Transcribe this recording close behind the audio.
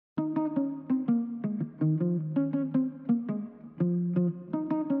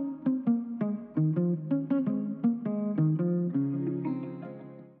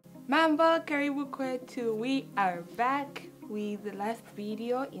Karibu kwetu. We are back with the last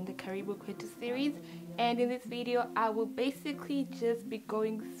video in the Karibu kwetu series, and in this video I will basically just be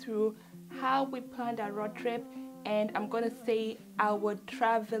going through how we planned our road trip, and I'm gonna say our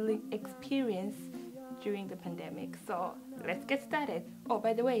traveling experience during the pandemic. So let's get started. Oh,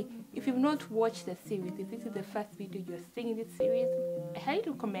 by the way, if you've not watched the series, if this is the first video you're seeing in this series, I highly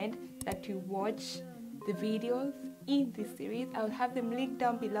recommend that you watch the videos in this series. I'll have them linked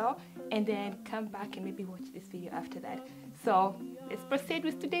down below, and then come back and maybe watch this video after that. So let's proceed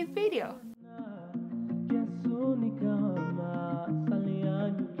with today's video.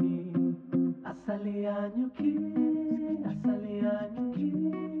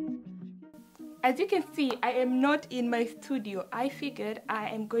 As you can see, I am not in my studio. I figured I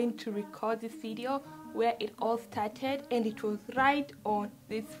am going to record this video where it all started, and it was right on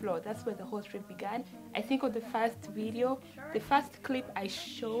this floor. That's where the whole trip began. I think on the first video, the first clip I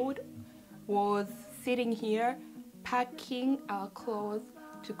showed was sitting here packing our clothes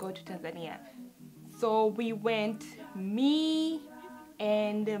to go to Tanzania. So we went, me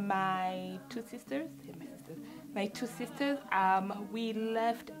and my two sisters, we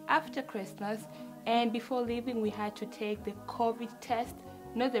left after Christmas, and before leaving we had to take the COVID test,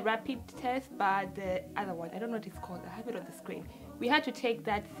 not the rapid test but the other one. I don't know what it's called, I have it on the screen. We had to take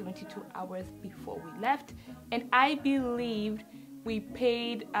that 72 hours before we left, and I believed we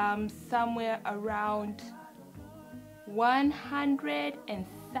paid somewhere around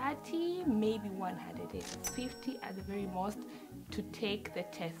 130, maybe 150 at the very most, to take the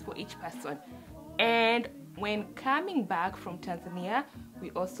test for each person. And when coming back from Tanzania,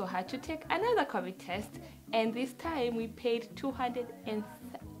 we also had to take another COVID test, and this time we paid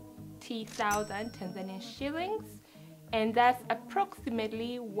 230,000 Tanzanian shillings, and that's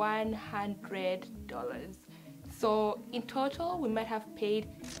approximately $100. So in total, we might have paid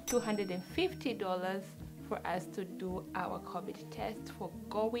 $250 for us to do our COVID test for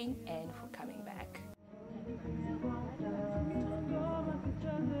going and for coming back.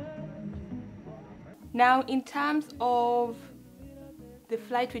 Now, in terms of the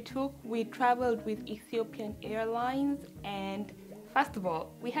flight we took, we traveled with Ethiopian Airlines, and first of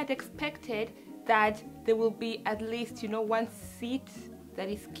all, we had expected that there will be at least, one seat that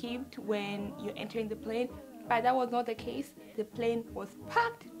is kept when you're entering the plane, but that was not the case. The plane was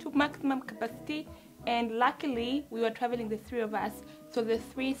packed to maximum capacity, and luckily we were traveling the three of us, so the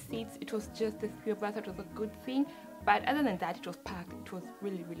 3 seats, it was just the 3 of us. It was a good thing, but other than that, it was packed. It was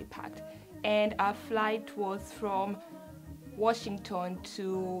really, really packed. And our flight was from Washington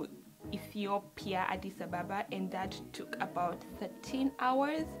to Ethiopia, Addis Ababa, and that took about 13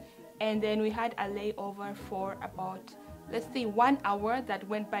 hours. And then we had a layover for about, let's say, 1 hour that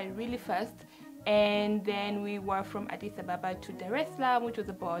went by really fast. And then we were from Addis Ababa to Dar es Salaam, which was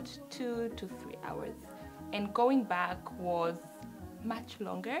about 2 to 3 hours. And going back was much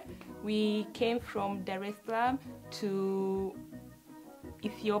longer. We came from Dar es Salaam to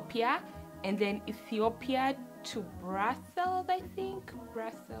Ethiopia, and then Ethiopia to Brussels, I think,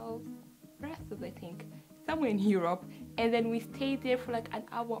 somewhere in Europe, and then we stayed there for like an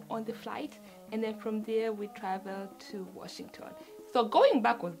hour on the flight, and then from there we traveled to Washington. So going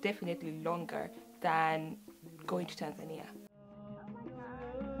back was definitely longer than going to Tanzania.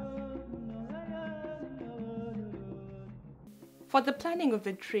 For the planning of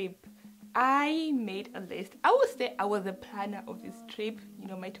the trip, I made a list. I would say I was the planner of this trip.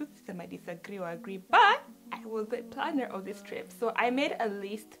 My two sisters might disagree or agree, but I was the planner of this trip. So I made a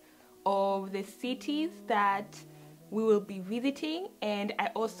list of the cities that we will be visiting, and I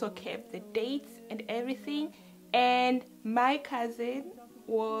also kept the dates and everything. And my cousin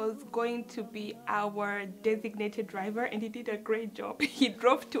was going to be our designated driver, and he did a great job. He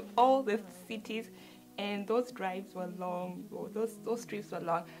drove to all the cities, and those drives were long, those trips were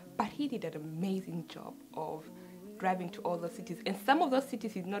long, but he did an amazing job of driving to all those cities, and some of those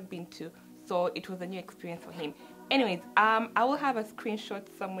cities he's not been to, so it was a new experience for him. Anyways, I will have a screenshot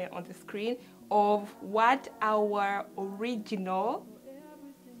somewhere on the screen of what our original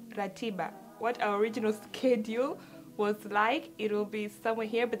ratiba, what our original schedule was like. It will be somewhere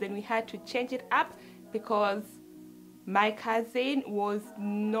here, but then we had to change it up because my cousin was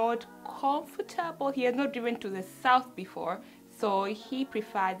not comfortable. He had not driven to the south before, so he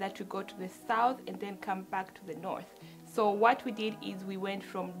preferred that to go to the south and then come back to the north. So what we did is we went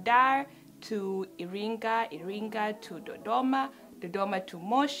from Dar to Iringa, Iringa to Dodoma, Dodoma to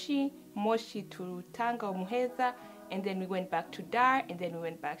Moshi, Moshi to Tanga or Muheza, and then we went back to Dar, and then we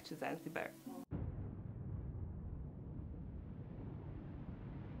went back to Zanzibar.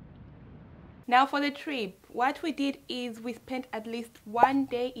 Now for the trip, what we did is we spent at least 1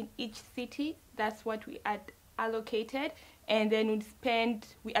 day in each city. That's what we had allocated, and then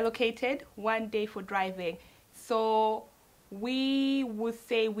we allocated 1 day for driving. So we would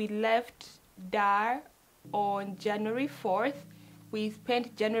say we left Dar on January 4th. We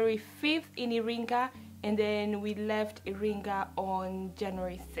spent January 5th in 𝐸𝐸𝐺𝐵, and then we left 𝐸𝐸𝐺𝐵 on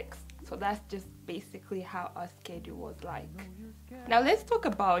January 6th. So that's just basically how our schedule was like. Now let's talk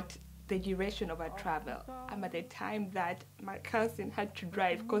about the duration of our travel. I'm at the time that my cousin had to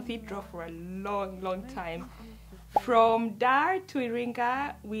drive, because he drove for a long time. From Dar to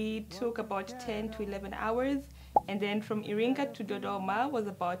𝐸𝐸𝐺𝐵 we took about 10 to 11 hours, and then from 𝐸𝐸𝐺𝐵 to Dodoma was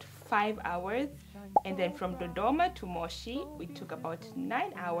about 5 hours, and then from Dodoma to Moshi we took about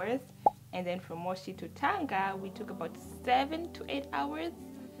 9 hours, and then from Moshi to Tanga we took about 7 to 8 hours.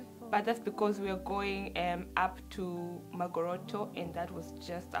 But that's because we were going up to Magoroto, and that was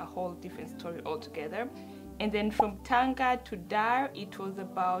just a whole different story altogether. And then from Tanga to Dar it was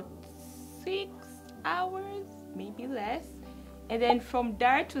about 6 hours, maybe less. And then from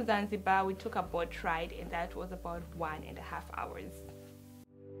Dar to Zanzibar we took a boat ride, and that was about 1.5 hours.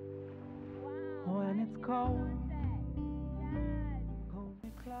 When it's cold.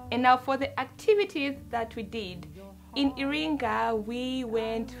 And now for the activities that we did. In 𝐸𝐸𝐺𝐵 we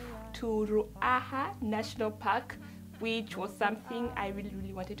went to Ruaha National Park, which was something I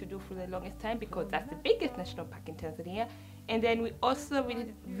really wanted to do for the longest time, because that's the biggest national park in Tanzania. And then we also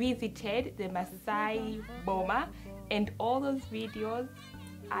visited the Maasai Boma, and all those videos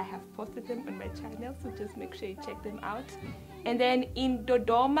I have posted them on my channel, so just make sure you check them out. And then in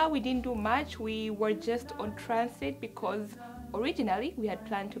Dodoma we didn't do much. We were just on transit, because originally we had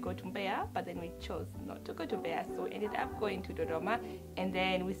planned to go to Mbeya, but then we chose not to go to Mbeya, so we ended up going to Dodoma, and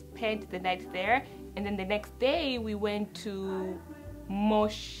then we spent the night there. And then the next day we went to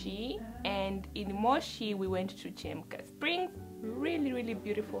Moshi, and in Moshi we went to 𝐀𝐟𝐫𝐞𝐚𝐼 Springs. Really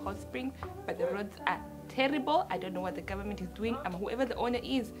beautiful hot spring, but the roads are terrible. I don't know what the government is doing. Whoever the owner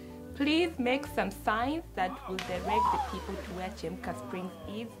is, please make some signs that will direct the people to where 𝐀𝐟𝐫𝐞𝐚 Springs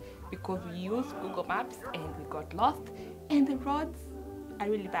is, because we used Google Maps and we got lost, and the roads are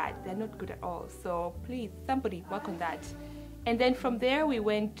really bad. They're not good at all. So please, somebody work on that. And then from there we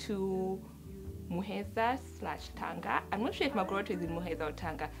went to Muheza/Tanga. I'm not sure if Magoroto is in Muheza or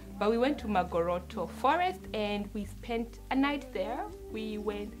Tanga, but we went to Magoroto Forest and we spent a night there. We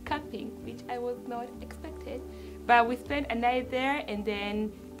went camping, which I was not expected, but we spent a night there. And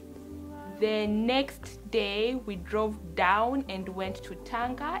then the next day we drove down and went to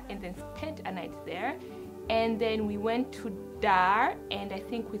Tanga, and then spent a night there. And then we went to Dar, and I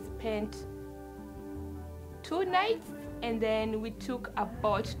think we spent 2 nights, and then we took a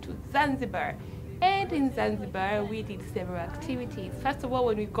boat to Zanzibar. And in Zanzibar we did several activities. First of all,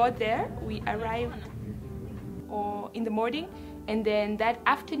 when we got there, we arrived in the morning, and then that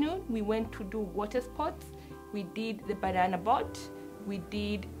afternoon we went to do water sports. We did the banana boat, we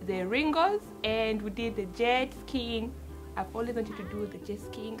did the ringos, and we did the jet skiing. I've always wanted to do the jet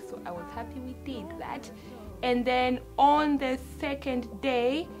skiing, so I was happy we did that. And then on the second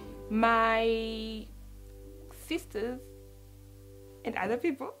day, my sisters and other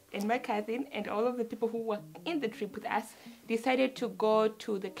people and my cousin and all of the people who were in the trip with us decided to go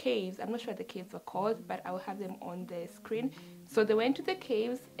to the caves. I'm not sure what the caves were called, but I will have them on the screen. So they went to the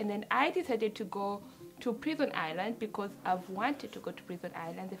caves, and then I decided to go to Prison Island, because I've wanted to go to Prison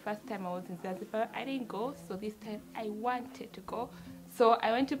Island. The first time I was in Zanzibar I didn't go, so this time I wanted to go. So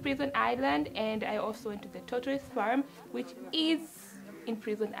I went to Prison Island, and I also went to the tortoise farm, which is in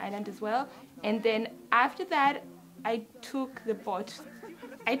Prison Island as well. And then after that I took the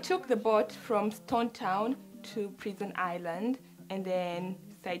boat from Stone Town to Prison Island, and then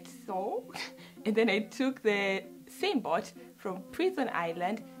sightsaw. And then I took the same boat from Prison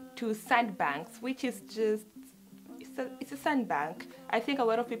Island to Sandbanks, which is just, it's a sandbank. I think a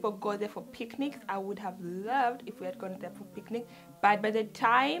lot of people go there for picnics. I would have loved if we had gone there for picnic, but by the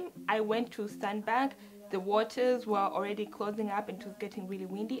time I went to Sandbank, the waters were already closing up and it was getting really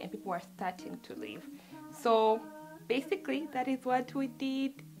windy and people were starting to leave. So basically that is what we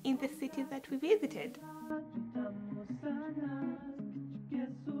did in the cities that we visited.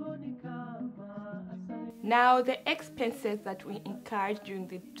 Now, the expenses that we incurred during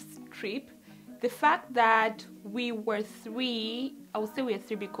the trip, the fact that we were 3, I would say we are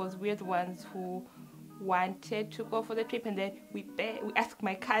 3 because we're the ones who wanted to go for the trip, and then we asked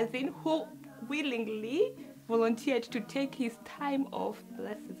my cousin, who willingly volunteered to take his time off,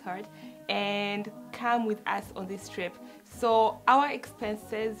 bless his heart, and come with us on this trip. So our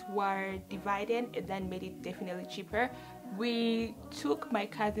expenses were divided and then made it definitely cheaper. We took my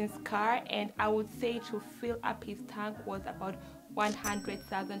cousin's car, and I would say to fill up his tank was about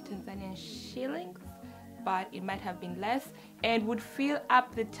 100,000 Tanzanian shillings, but it might have been less, and would fill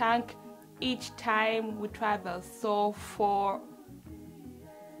up the tank each time we travel. So for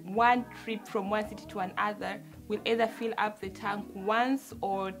one trip from one city to another, we'll either fill up the tank once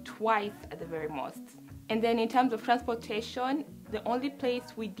or twice at the very most. And then in terms of transportation, the only place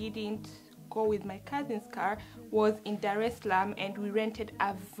we didn't go with my cousin's car was in Dar es Salaam, and we rented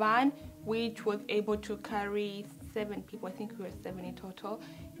a van which was able to carry 7 people. I think we were 7 in total,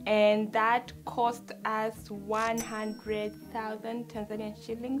 and that cost us 100,000 Tanzanian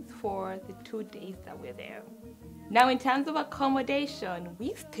shillings for the 2 days that we were there. Now in terms of accommodation,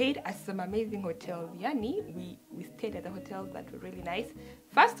 we stayed at some amazing hotels. Yani, we stayed at the hotels that were really nice.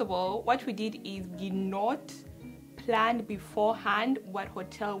 First of all, what we did is we did not plan beforehand what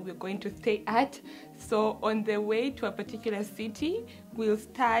hotel we're going to stay at. So on the way to a particular city, we'll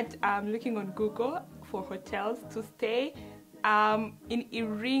start looking on Google for hotels to stay. In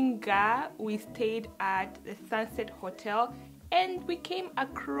𝐸𝐻𝐫𝐞𝐚𝐽, we stayed at the Sunset Hotel, and we came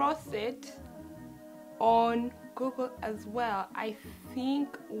across it on Google as well. I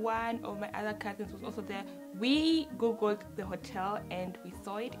think one of my other cousins was also there. We Googled the hotel and we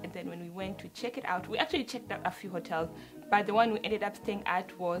saw it, and then when we went to check it out, we actually checked out a few hotels, but the one we ended up staying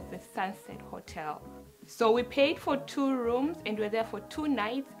at was the Sunset Hotel. So we paid for 2 rooms and we were there for 2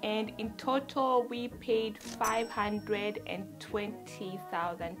 nights, and in total we paid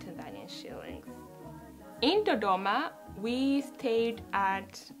 520,000 Tanzanian shillings. In Dodoma, we stayed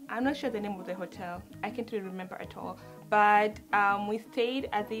at, I'm not sure the name of the hotel, I can't really remember at all, but we stayed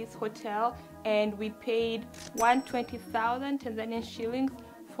at this hotel and we paid 120,000 Tanzanian shillings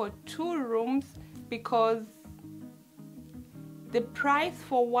for 2 rooms, because the price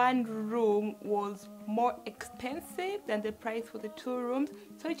for 1 room was more expensive than the price for the 2 rooms,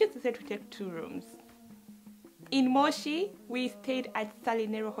 so we just decided to take 2 rooms. In Moshi, we stayed at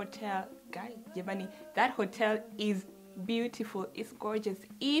Salinero Hotel. Guys, Jamani, that hotel is beautiful, it's gorgeous.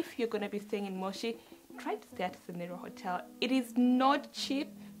 If you're gonna be staying in Moshi, try to stay at Salinero Hotel. It is not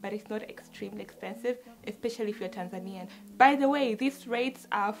cheap, but it's not extremely expensive, especially if you're Tanzanian. By the way, these rates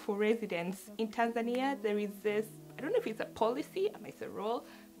are for residents. In Tanzania, there is this, I don't know if it's a policy or it's a rule,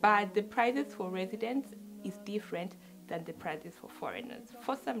 but the prices for residents is different than the prices for foreigners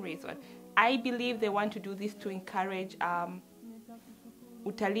for some reason. I believe they want to do this to encourage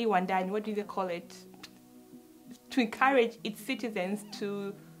utalii wa ndani, what do they call it? To encourage its citizens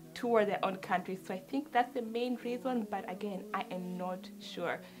to tour their own country. So I think that's the main reason, but again, I am not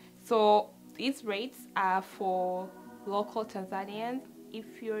sure. So these rates are for local Tanzanians.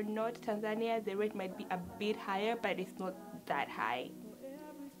 If you're not Tanzania, the rate might be a bit higher, but it's not that high.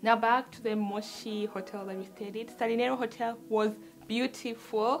 Now back to the Moshi hotel that we stayed at. Salinero Hotel was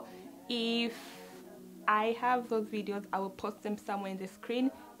beautiful. If I have those videos, I will post them somewhere in the screen.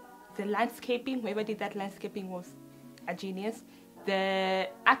 The landscaping, whoever did that landscaping was a genius. The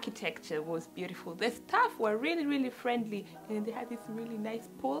architecture was beautiful. The staff were really, really friendly, and they had this really nice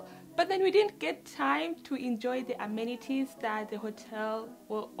pool. But then we didn't get time to enjoy the amenities that the hotel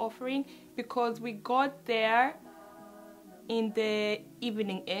were offering, because we got there in the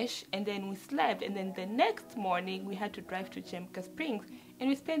evening-ish, and then we slept, and then the next morning we had to drive to 𝐸𝐻𝐫𝐞𝐚𝐽 Springs, and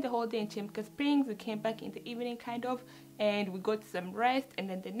we spent the whole day in 𝐸𝐻𝐫𝐞𝐽 Springs. We came back in the evening kind of, and we got some rest, and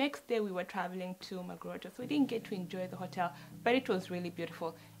then the next day we were traveling to Magoroto, so we didn't get to enjoy the hotel, but it was really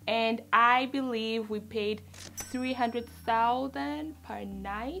beautiful. And I believe we paid 300,000 per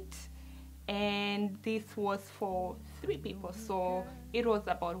night, and this was for 3 people, so it was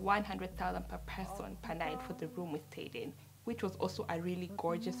about 100,000 per person per night for the room we stayed in, which was also a really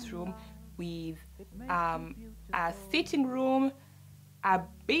gorgeous room with a sitting room, a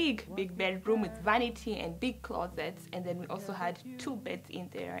big bedroom with vanity and big closets, and then we also had 2 beds in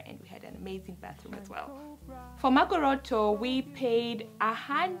there, and we had an amazing bathroom as well. For Magoroto, we paid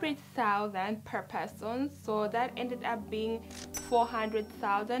 100,000 per person, so that ended up being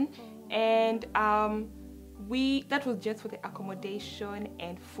 400,000, and that was just for the accommodation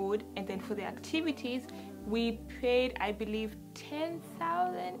and food. And then for the activities, we paid, I believe,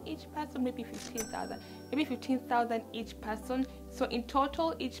 10,000 each person, maybe 15,000 each person. So in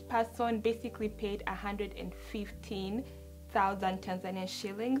total, each person basically paid 115,000 Tanzanian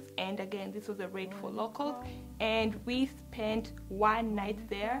shillings. And again, this was a rate for locals, and we spent 1 night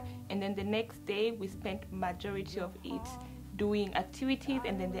there, and then the next day we spent majority of it doing activities,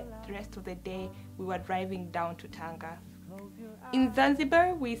 and then the rest of the day we were driving down to Tanga. In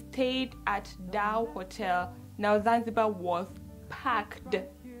Zanzibar, we stayed at Dau Hotel. Now Zanzibar was packed,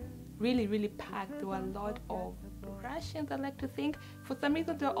 really packed. There were a lot of Russians, I like to think. For some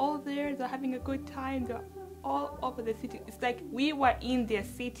reason they're all there, they're having a good time, they're all over the city. It's like we were in their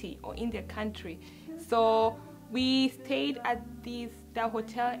city or in their country. So we stayed at the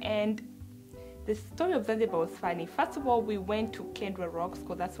hotel, and the story of Zanzibar was funny. First of all, we went to 𝐀𝐟𝐫𝐽𝐜 Rocks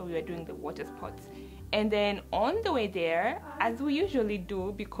because that's where we were doing the water sports. And then on the way there, as we usually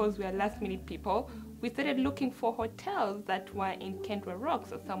do because we are last minute people, we started looking for hotels that were in 𝐀𝐟𝐫𝐽𝐜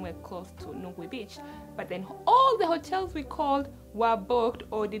Rocks or somewhere close to 𝐁𝐻𝑒 Beach. But then all the hotels we called were booked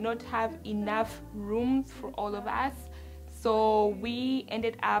or did not have enough rooms for all of us. So we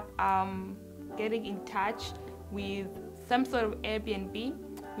ended up getting in touch with some sort of Airbnb.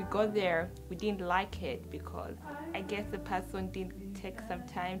 We got there, we didn't like it because I guess the person didn't take some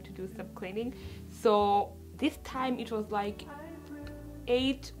time to do some cleaning. So this time it was like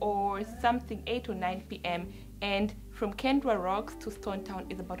 8 or 9 p.m. and from 𝐀𝐟𝐫𝐽𝐜 Rocks to Stone Town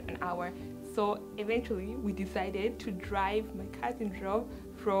is about an hour. So eventually we decided to drive, my cousin drove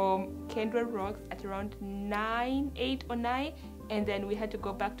from 𝐀𝐟𝐫𝐽𝐜 Rocks at around 8 or 9, and then we had to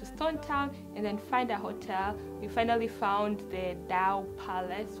go back to Stone Town and then find a hotel. We finally found the Dao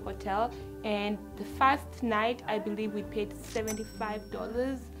Palace Hotel, and the first night I believe we paid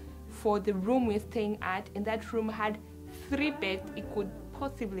 $75 for the room we were staying at, and that room had 3 beds. It could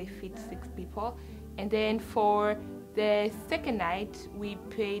possibly fit 6 people. And then for the second night we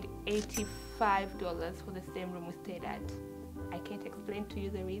paid $85 for the same room we stayed at. I can't explain to you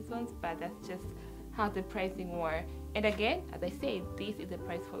the reasons, but that's just how the pricing were. And again, as I said, this is the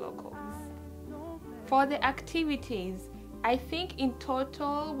price for locals. For the activities, I think in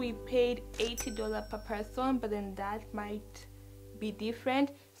total we paid $80 per person, but then that might be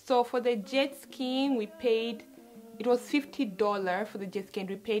different. So for the jet skiing we paid, it was $50 for the jet ski,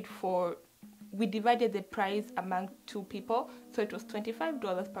 and we divided the price among 2 people, so it was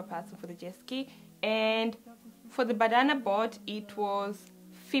 $25 per person for the jet ski. And for the banana boat it was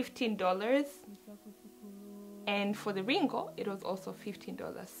 $15, and for the Ringo it was also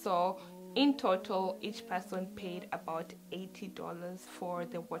 $15. So in total each person paid about $80 for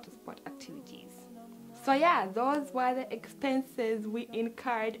the water sport activities. So yeah, those were the expenses we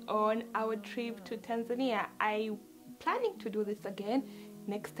incurred on our trip to Tanzania. I'm planning to do this again.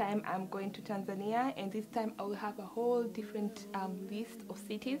 Next time I'm going to Tanzania, and this time I will have a whole different list of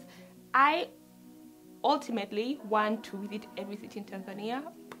cities. I ultimately want to visit every city in Tanzania.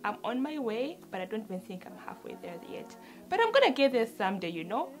 I'm on my way, but I don't even think I'm halfway there yet. But I'm gonna get there someday, you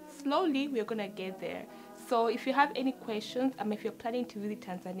know. Slowly we're gonna get there. So if you have any questions, if you're planning to visit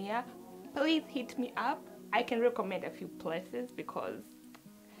Tanzania, please hit me up. I can recommend a few places because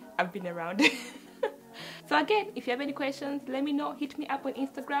I've been around. So again, if you have any questions, let me know. Hit me up on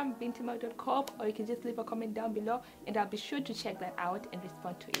Instagram, bintimalu.com, or you can just leave a comment down below and I'll be sure to check that out and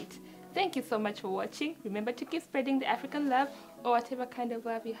respond to it. Thank you so much for watching. Remember to keep spreading the African love, or whatever kind of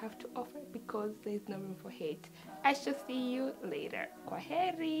love you have to offer, because there is no room for hate. I shall see you later.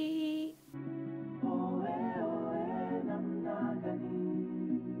 Kwaheri.